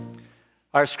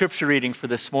Our scripture reading for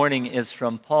this morning is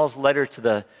from Paul's letter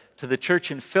to the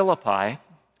church in Philippi,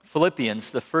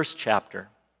 Philippians, the first chapter.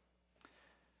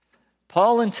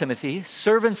 Paul and Timothy,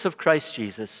 servants of Christ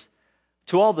Jesus,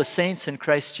 to all the saints in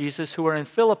Christ Jesus who are in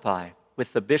Philippi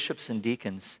with the bishops and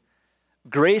deacons,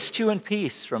 grace to you and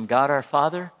peace from God our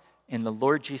Father and the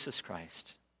Lord Jesus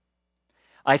Christ.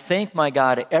 I thank my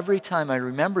God every time I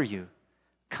remember you,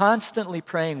 constantly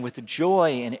praying with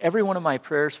joy in every one of my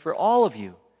prayers for all of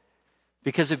you,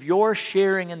 because of your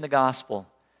sharing in the gospel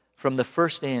from the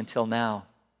first day until now.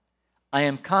 I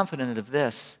am confident of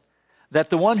this,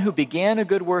 that the one who began a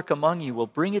good work among you will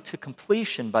bring it to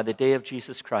completion by the day of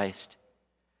Jesus Christ.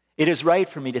 It is right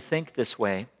for me to think this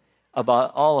way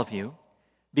about all of you,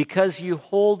 because you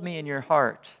hold me in your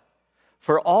heart.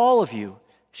 For all of you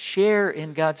share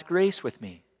in God's grace with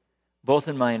me, both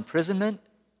in my imprisonment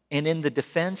and in the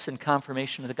defense and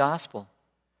confirmation of the gospel.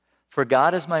 For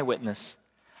God is my witness,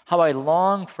 how I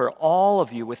long for all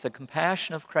of you with the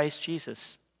compassion of Christ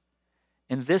Jesus.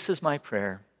 And this is my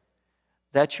prayer,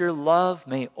 that your love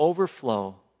may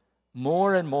overflow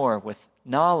more and more with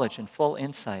knowledge and full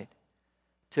insight,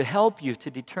 to help you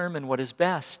to determine what is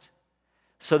best,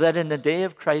 so that in the day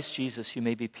of Christ Jesus you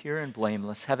may be pure and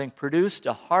blameless, having produced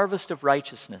a harvest of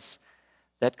righteousness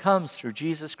that comes through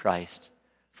Jesus Christ,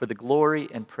 for the glory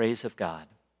and praise of God.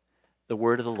 The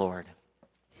word of the Lord.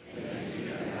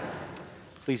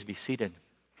 Please be seated.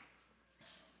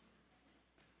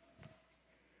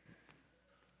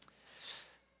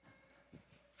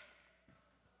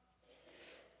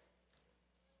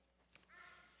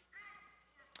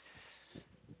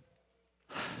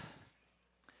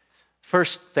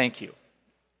 First, thank you.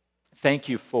 Thank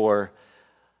you for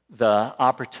the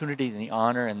opportunity and the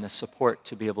honor and the support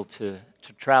to be able to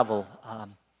travel.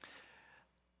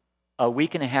 A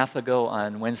week and a half ago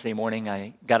on Wednesday morning,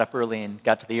 I got up early and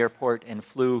got to the airport and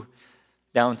flew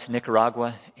down to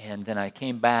Nicaragua, and then I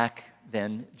came back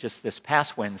then just this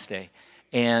past Wednesday.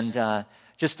 And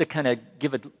just to kind of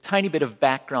give a tiny bit of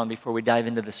background before we dive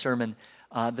into the sermon,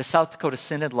 the South Dakota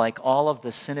Synod, like all of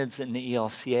the synods in the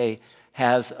ELCA,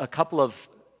 has a couple of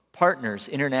partners,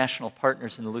 international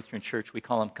partners in the Lutheran Church. We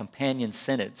call them companion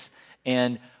synods.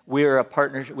 And we're a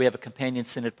partner. We have a companion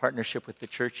synod partnership with the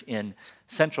church in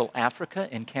Central Africa,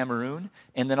 in Cameroon,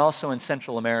 and then also in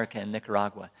Central America, in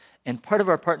Nicaragua. And part of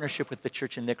our partnership with the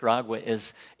church in Nicaragua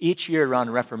is each year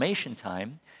around Reformation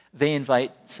time, they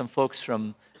invite some folks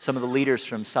from, some of the leaders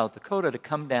from South Dakota to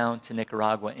come down to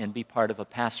Nicaragua and be part of a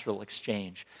pastoral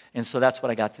exchange. And so that's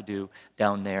what I got to do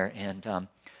down there. And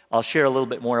I'll share a little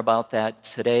bit more about that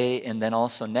today, and then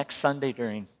also next Sunday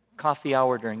during coffee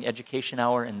hour, during education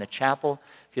hour in the chapel,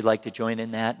 if you'd like to join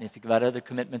in that. And if you've got other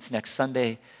commitments, next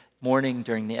Sunday morning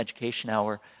during the education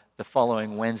hour, the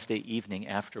following Wednesday evening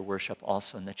after worship,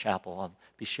 also in the chapel. I'll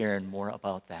be sharing more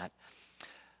about that.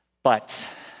 But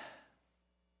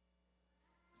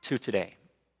to today,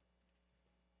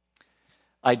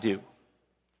 I do.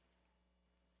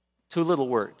 Two little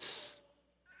words.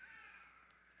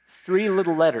 Three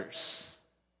little letters.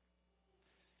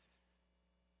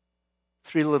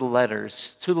 Three little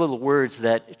letters, two little words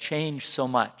that change so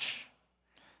much.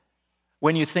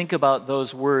 When you think about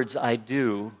those words, I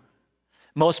do,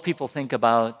 most people think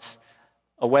about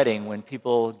a wedding when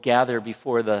people gather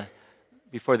before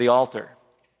the altar.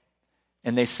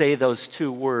 And they say those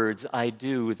two words, I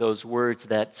do, those words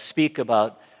that speak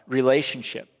about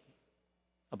relationship,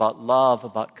 about love,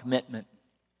 about commitment,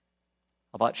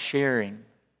 about sharing,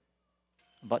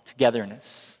 about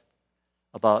togetherness,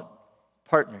 about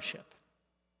partnership.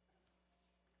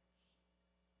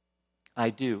 I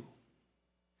do.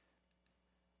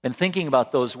 Been thinking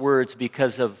about those words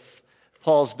because of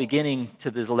Paul's beginning to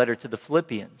the letter to the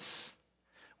Philippians,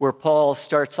 where Paul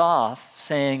starts off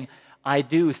saying, I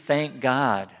do thank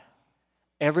God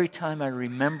every time I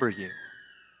remember you.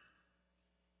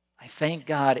 I thank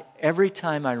God every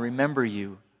time I remember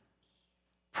you,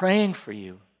 praying for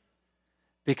you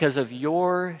because of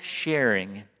your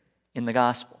sharing in the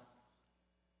gospel.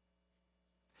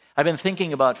 I've been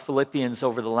thinking about Philippians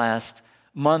over the last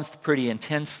month pretty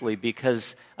intensely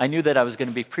because I knew that I was going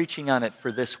to be preaching on it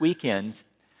for this weekend,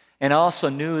 and I also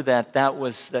knew that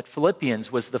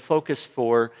Philippians was the focus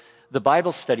for the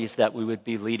Bible studies that we would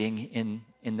be leading in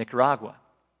Nicaragua.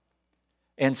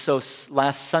 And so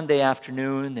last Sunday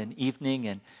afternoon and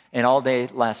evening and all day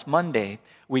last Monday,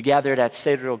 we gathered at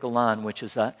Cedro Galan, which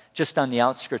is just on the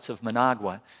outskirts of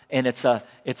Managua. And it's a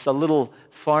little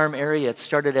farm area. It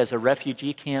started as a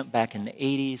refugee camp back in the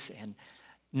 80s.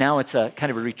 Now it's a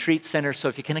kind of a retreat center. So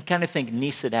if you can kind of think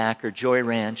Nisadac or Joy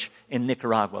Ranch in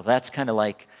Nicaragua, that's kind of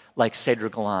like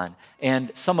Cedro Golan.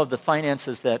 And some of the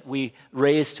finances that we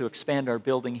raised to expand our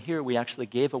building here, we actually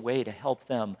gave away to help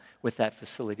them with that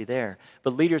facility there.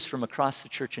 But leaders from across the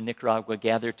church in Nicaragua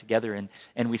gathered together,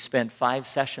 and we spent 5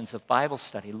 sessions of Bible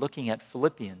study looking at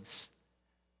Philippians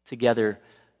together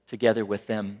with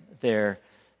them there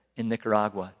in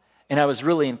Nicaragua. And I was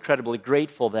really incredibly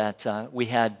grateful that we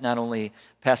had not only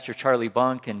Pastor Charlie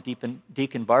Bunk and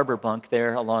Deacon Barbara Bunk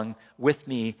there along with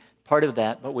me, part of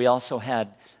that, but we also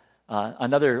had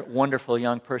another wonderful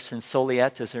young person.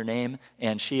 Soliette is her name,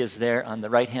 and she is there on the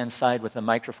right-hand side with a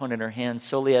microphone in her hand.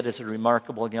 Soliette is a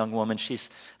remarkable young woman. She's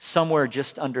somewhere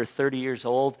just under 30 years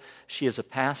old. She is a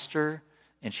pastor,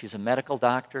 and she's a medical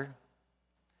doctor.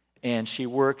 And she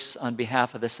works on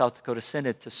behalf of the South Dakota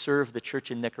Synod to serve the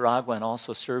church in Nicaragua, and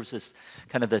also serves as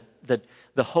kind of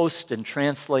the host and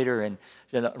translator, and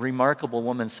a remarkable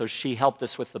woman. So she helped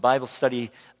us with the Bible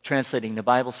study, translating the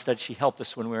Bible study. She helped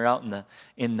us when we were out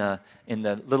in the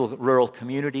little rural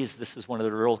communities. This is one of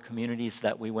the rural communities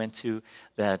that we went to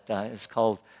that is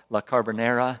called La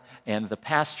Carbonera. And the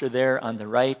pastor there on the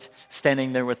right,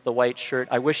 standing there with the white shirt.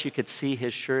 I wish you could see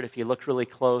his shirt if you look really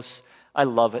close. I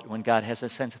love it when God has a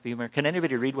sense of humor. Can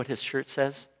anybody read what his shirt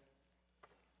says?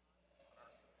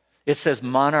 It says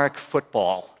Monarch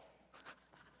Football.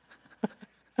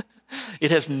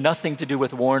 It has nothing to do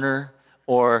with Warner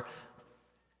or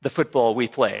the football we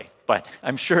play, but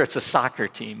I'm sure it's a soccer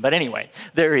team. But anyway,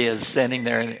 there he is standing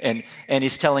there, and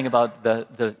he's telling about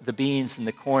the beans and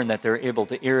the corn that they're able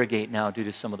to irrigate now due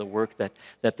to some of the work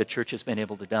that the church has been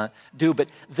able to do.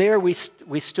 But there we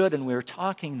stood, and we were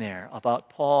talking there about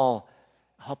Paul.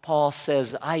 How Paul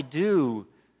says, I do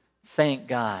thank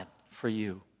God for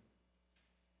you.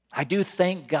 I do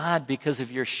thank God because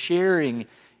of your sharing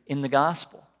in the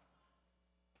gospel.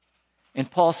 And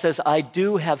Paul says, I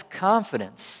do have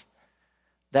confidence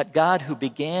that God who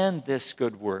began this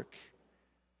good work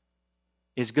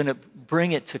is going to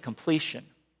bring it to completion.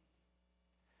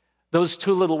 Those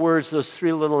 2 little words, those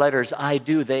 3 little letters, I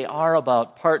do, they are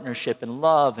about partnership and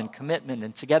love and commitment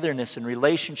and togetherness and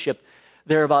relationship.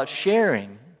 They're about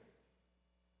sharing,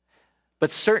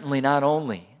 but certainly not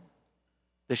only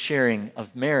the sharing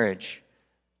of marriage,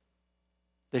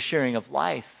 the sharing of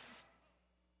life,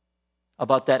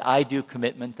 about that I do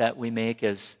commitment that we make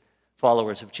as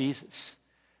followers of Jesus.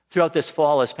 Throughout this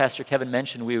fall, as Pastor Kevin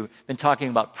mentioned, we've been talking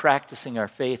about practicing our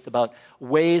faith, about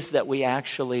ways that we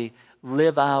actually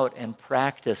live out and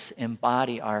practice,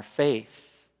 embody our faith.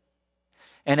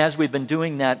 And as we've been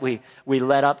doing that, we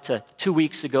led up to 2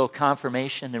 weeks ago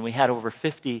confirmation, and we had over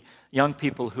 50 young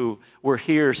people who were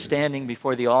here standing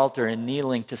before the altar and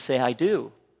kneeling to say, I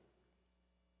do.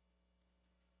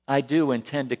 I do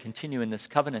intend to continue in this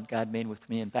covenant God made with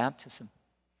me in baptism.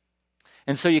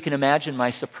 And so you can imagine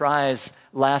my surprise.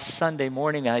 Last Sunday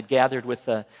morning, I had gathered with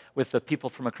the people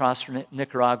from across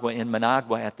Nicaragua in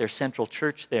Managua at their central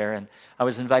church there, and I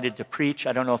was invited to preach.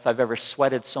 I don't know if I've ever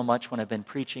sweated so much when I've been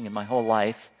preaching in my whole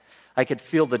life. I could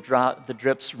feel the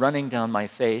drips running down my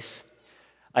face.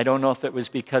 I don't know if it was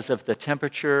because of the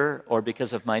temperature or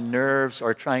because of my nerves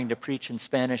or trying to preach in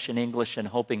Spanish and English and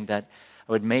hoping that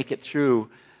I would make it through.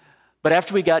 But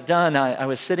after we got done, I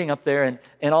was sitting up there,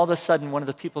 and all of a sudden, one of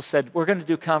the people said, we're going to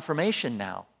do confirmation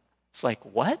now. It's like,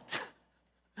 what?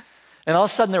 And all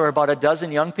of a sudden, there were about a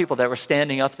dozen young people that were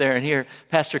standing up there, and here,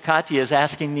 Pastor Katia is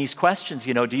asking these questions,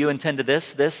 do you intend to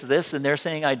this, and they're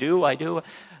saying, I do.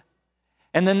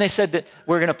 And then they said that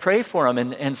we're going to pray for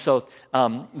them, and so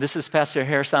this is Pastor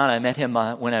Harrison. I met him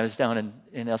when I was down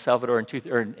in El Salvador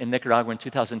in Nicaragua in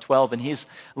 2012, and he's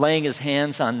laying his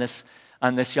hands on this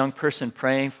young person,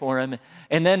 praying for him.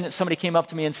 And then somebody came up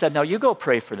to me and said, now you go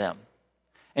pray for them.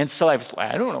 And so I was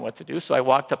like, I don't know what to do. So I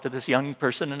walked up to this young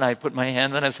person, and I put my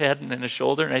hand on his head and on his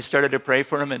shoulder, and I started to pray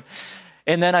for him.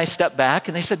 And then I stepped back,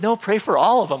 and they said, no, pray for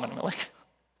all of them. And I'm like,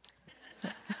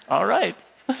 all right.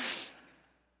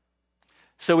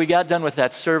 So we got done with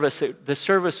that service. The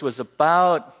service was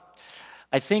about,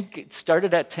 I think it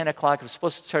started at 10 o'clock. It was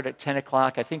supposed to start at 10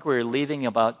 o'clock. I think we were leaving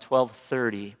about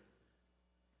 12:30.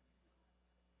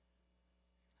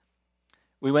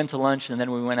 We went to lunch, and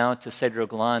then we went out to Cedro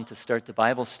Golan to start the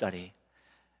Bible study.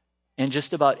 And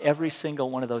just about every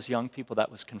single one of those young people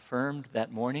that was confirmed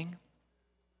that morning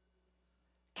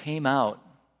came out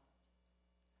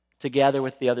to gather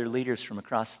with the other leaders from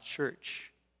across the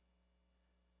church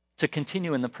to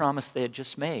continue in the promise they had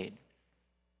just made,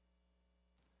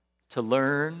 to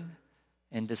learn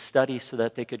and to study so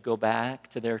that they could go back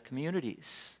to their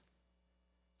communities,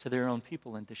 to their own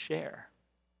people, and to share.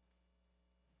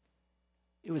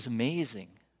 It was amazing.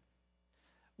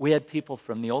 We had people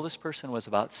from the oldest person was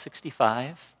about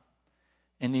 65,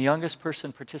 and the youngest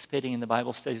person participating in the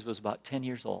Bible studies was about 10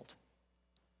 years old.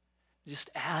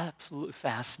 Just absolutely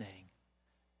fascinating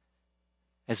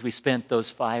as we spent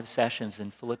those 5 sessions in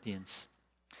Philippians.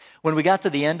 When we got to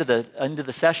the end of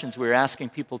the sessions, we were asking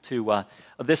people to, I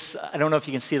don't know if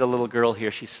you can see the little girl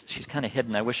here. She's kind of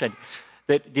hidden.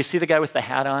 Do you see the guy with the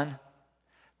hat on?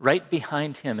 Right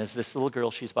behind him is this little girl.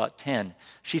 She's about 10.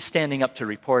 She's standing up to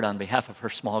report on behalf of her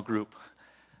small group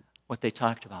what they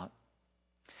talked about.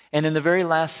 And in the very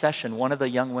last session, one of the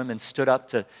young women stood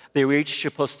up they were each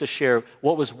supposed to share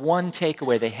what was one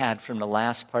takeaway they had from the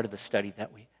last part of the study that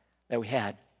we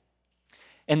had.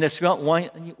 And this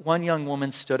one young woman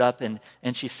stood up and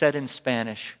she said in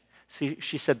Spanish,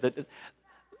 she said that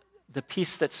the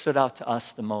piece that stood out to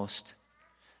us the most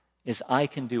is, I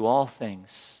can do all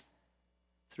things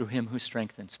through him who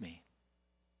strengthens me.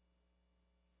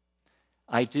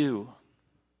 I can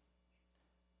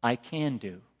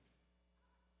do.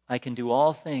 I can do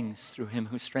all things through him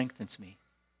who strengthens me.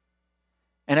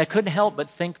 And I couldn't help but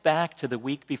think back to the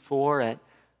week before at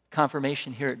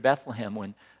confirmation here at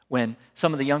Bethlehem when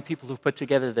some of the young people who put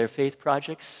together their faith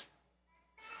projects,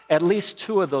 at least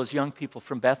 2 of those young people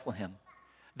from Bethlehem,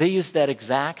 they used that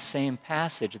exact same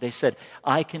passage. They said,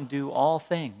 I can do all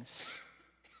things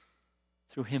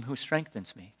through him who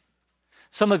strengthens me.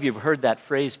 Some of you have heard that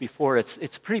phrase before. It's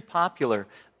a pretty popular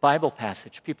Bible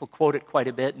passage. People quote it quite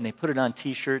a bit, and they put it on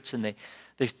T-shirts, and they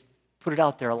put it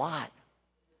out there a lot.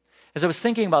 As I was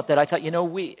thinking about that, I thought,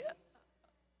 we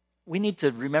need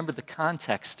to remember the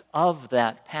context of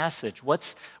that passage.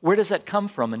 Where does that come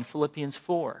from in Philippians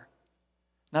 4?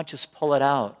 Not just pull it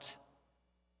out.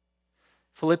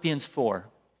 Philippians 4.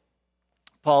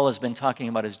 Paul has been talking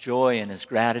about his joy and his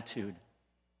gratitude.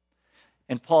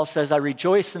 And Paul says, I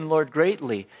rejoice in the Lord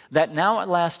greatly that now at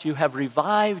last you have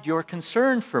revived your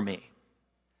concern for me.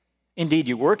 Indeed,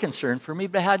 you were concerned for me,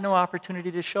 but had no opportunity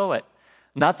to show it.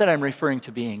 Not that I'm referring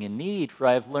to being in need, for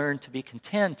I have learned to be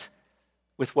content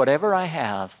with whatever I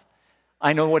have.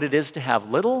 I know what it is to have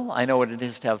little. I know what it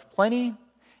is to have plenty.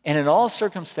 And in all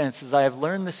circumstances, I have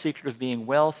learned the secret of being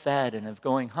well fed and of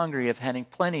going hungry, of having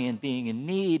plenty and being in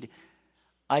need.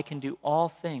 I can do all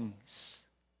things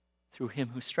through him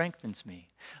who strengthens me.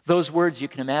 Those words, you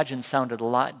can imagine, sounded a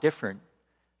lot different,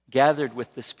 gathered with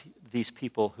these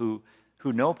people who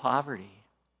know poverty.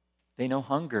 They know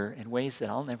hunger in ways that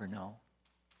I'll never know.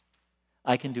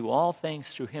 I can do all things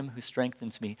through him who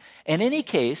strengthens me. In any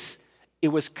case, it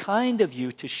was kind of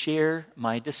you to share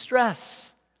my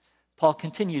distress. Paul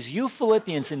continues, you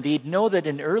Philippians indeed know that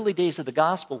in the early days of the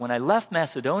gospel, when I left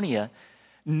Macedonia,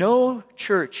 no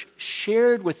church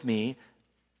shared with me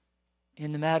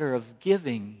in the matter of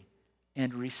giving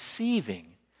and receiving,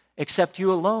 except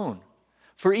you alone.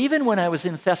 For even when I was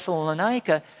in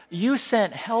Thessalonica, you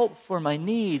sent help for my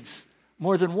needs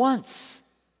more than once.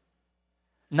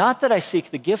 Not that I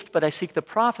seek the gift, but I seek the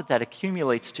profit that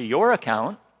accumulates to your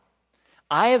account.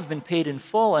 I have been paid in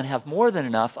full and have more than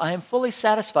enough. I am fully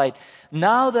satisfied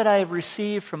now that I have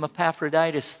received from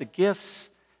Epaphroditus the gifts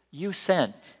you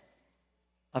sent,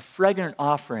 a fragrant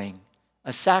offering,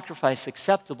 a sacrifice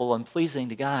acceptable and pleasing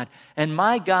to God. And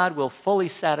my God will fully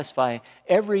satisfy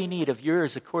every need of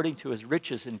yours according to his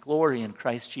riches and glory in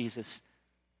Christ Jesus.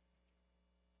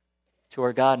 To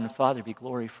our God and Father be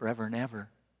glory forever and ever.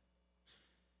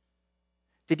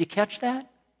 Did you catch that?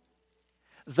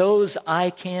 Those I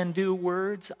can do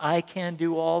words, I can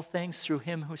do all things through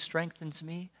him who strengthens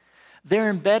me,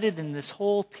 they're embedded in this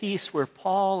whole piece where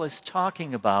Paul is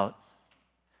talking about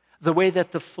the way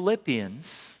that the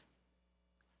Philippians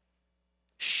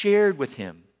shared with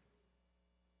him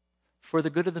for the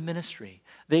good of the ministry.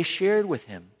 They shared with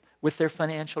him with their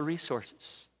financial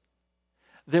resources.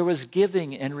 There was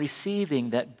giving and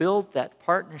receiving that built that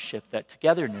partnership, that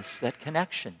togetherness, that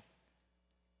connection,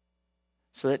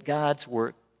 so that God's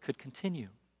work could continue.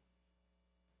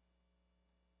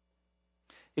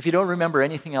 If you don't remember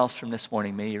anything else from this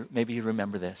morning, maybe you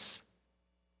remember this.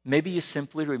 Maybe you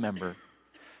simply remember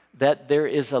that there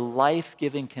is a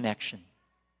life-giving connection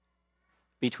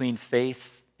between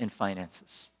faith and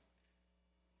finances.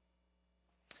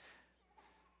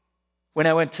 When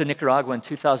I went to Nicaragua in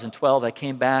 2012, I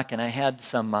came back and I had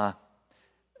some, I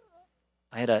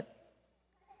had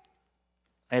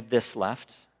this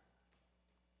left.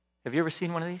 Have you ever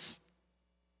seen one of these?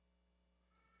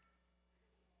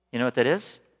 You know what that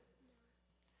is?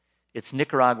 It's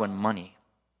Nicaraguan money.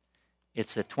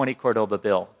 It's a 20 Cordoba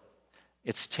bill.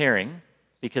 It's tearing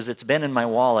because it's been in my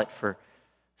wallet for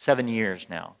 7 years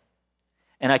now.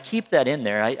 And I keep that in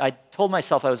there. I told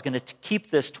myself I was going to keep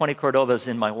this 20 Cordobas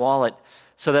in my wallet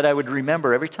so that I would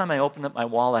remember, every time I opened up my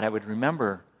wallet, I would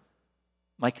remember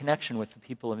my connection with the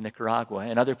people of Nicaragua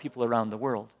and other people around the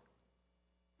world.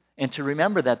 And to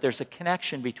remember that there's a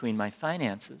connection between my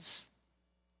finances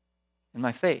and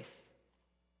my faith.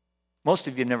 Most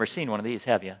of you have never seen one of these,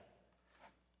 have you?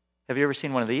 Have you ever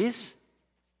seen one of these?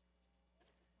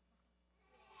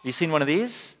 You seen one of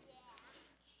these?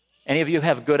 Any of you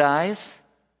have good eyes?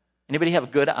 Anybody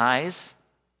have good eyes?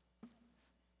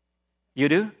 You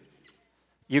do?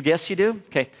 You guess you do?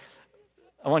 Okay.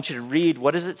 I want you to read,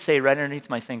 what does it say right underneath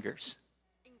my fingers?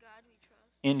 In God we trust.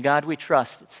 In God we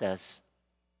trust, it says.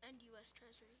 And U.S.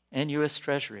 Treasury. And U.S.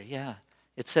 Treasury, yeah.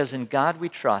 It says, in God we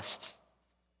trust.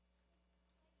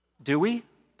 Do we?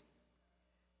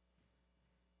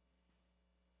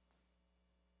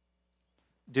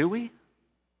 Do we?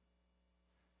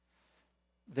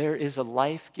 There is a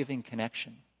life-giving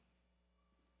connection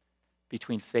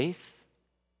between faith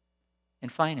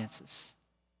and finances.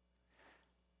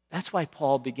 That's why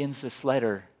Paul begins this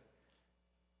letter.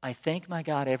 I thank my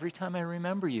God every time I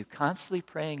remember you, constantly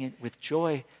praying with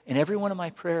joy in every one of my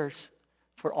prayers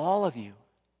for all of you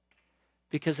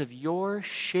because of your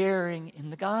sharing in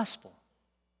the gospel.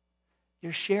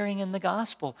 You're sharing in the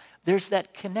gospel. There's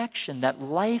that connection, that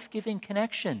life-giving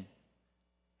connection,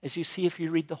 as you see if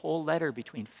you read the whole letter,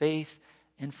 between faith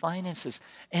and finances.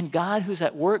 And God, who's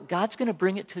at work, God's going to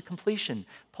bring it to completion.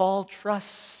 Paul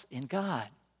trusts in God.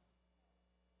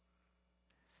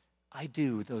 I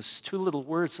do. Those 2 little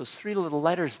words, those 3 little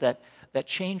letters that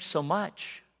change so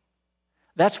much.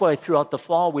 That's why throughout the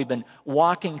fall we've been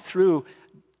walking through,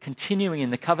 continuing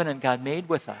in the covenant God made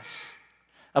with us,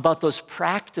 about those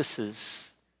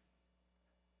practices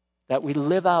that we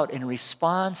live out in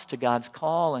response to God's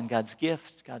call and God's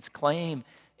gift, God's claim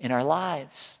in our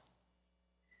lives.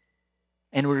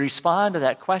 And we respond to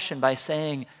that question by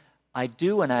saying, I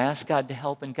do, and I ask God to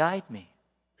help and guide me.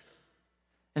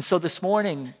 And so this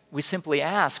morning, we simply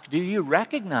ask, do you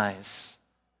recognize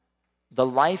the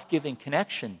life-giving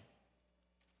connection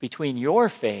between your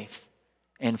faith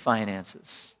and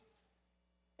finances?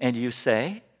 And you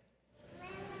say,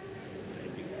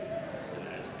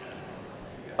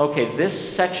 okay,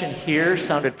 this section here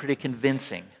sounded pretty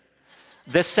convincing.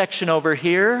 This section over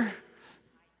here,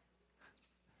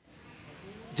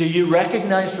 do you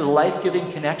recognize the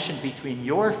life-giving connection between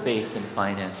your faith and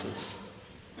finances?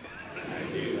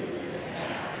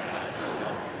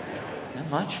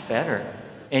 Much better.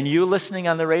 And you listening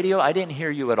on the radio, I didn't hear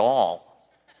you at all.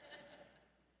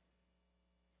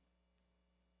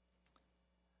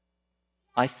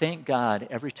 I thank God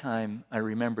every time I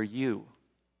remember you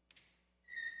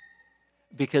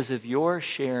because of your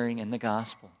sharing in the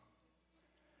gospel.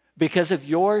 Because of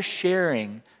your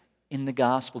sharing in the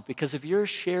gospel. Because of your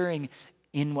sharing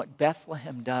in what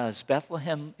Bethlehem does.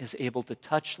 Bethlehem is able to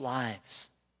touch lives.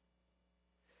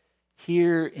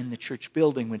 Here in the church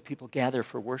building, when people gather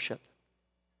for worship,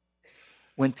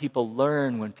 when people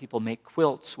learn, when people make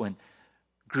quilts, when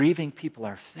grieving people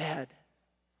are fed.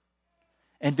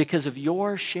 And because of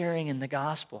your sharing in the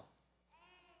gospel,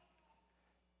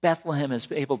 Bethlehem is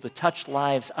able to touch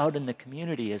lives out in the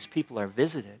community as people are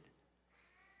visited,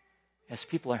 as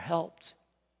people are helped.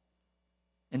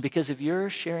 And because of your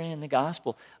sharing in the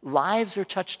gospel, lives are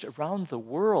touched around the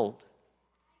world.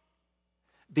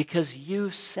 Because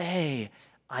you say,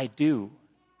 I do,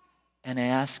 and I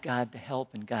ask God to help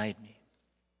and guide me.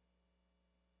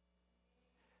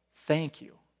 Thank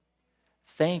you.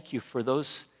 Thank you for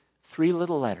those 3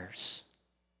 little letters,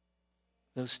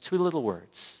 those 2 little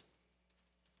words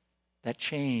that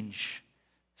change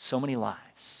so many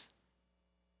lives.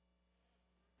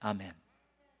 Amen.